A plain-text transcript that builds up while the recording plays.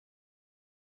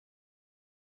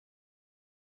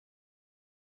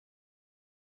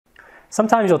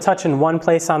Sometimes you'll touch in one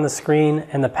place on the screen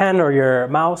and the pen or your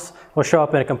mouse will show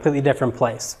up in a completely different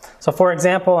place. So for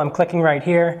example, I'm clicking right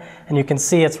here and you can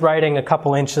see it's writing a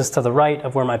couple inches to the right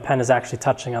of where my pen is actually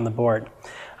touching on the board.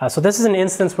 So this is an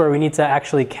instance where we need to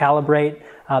actually calibrate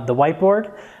the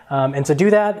whiteboard. And to do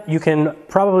that, you can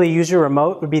probably use your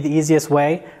remote, would be the easiest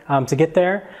way to get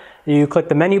there. You click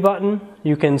the menu button,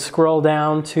 you can scroll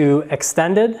down to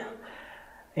Extended.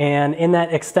 And in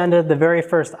that Extended, the very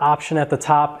first option at the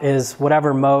top is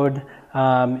whatever mode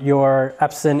your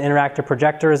EPSON interactive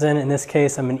projector is in. In this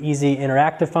case, I'm an easy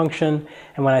interactive function.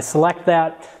 And when I select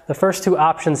that, the first two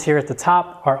options here at the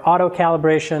top are auto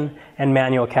calibration and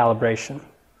manual calibration.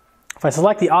 If I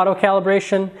select the auto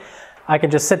calibration, I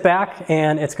can just sit back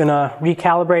and it's going to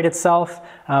recalibrate itself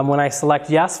when I select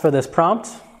yes for this prompt.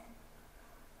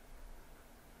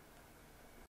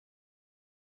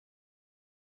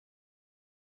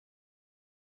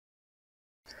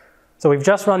 So we've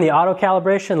just run the auto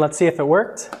calibration. Let's see if it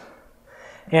worked.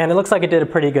 And it looks like it did a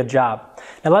pretty good job.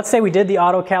 Now let's say we did the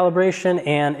auto calibration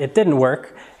and it didn't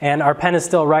work and our pen is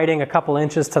still writing a couple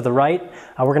inches to the right.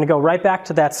 We're going to go right back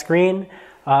to that screen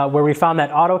where we found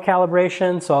that auto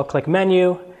calibration. So I'll click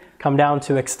Menu, come down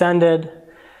to Extended,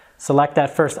 select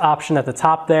that first option at the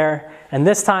top there. And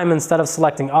this time, instead of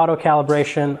selecting auto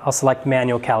calibration, I'll select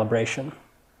manual calibration.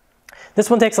 This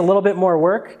one takes a little bit more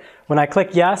work. When I click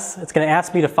yes, it's going to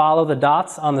ask me to follow the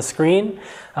dots on the screen.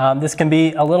 This can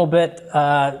be a little bit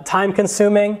time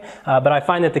consuming, but I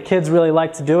find that the kids really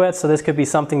like to do it, so this could be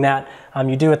something that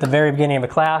you do at the very beginning of a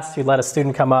class. You let a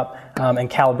student come up and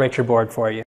calibrate your board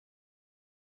for you.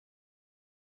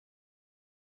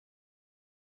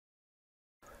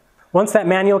 Once that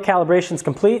manual calibration is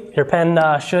complete, your pen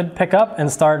should pick up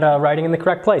and start writing in the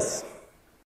correct place.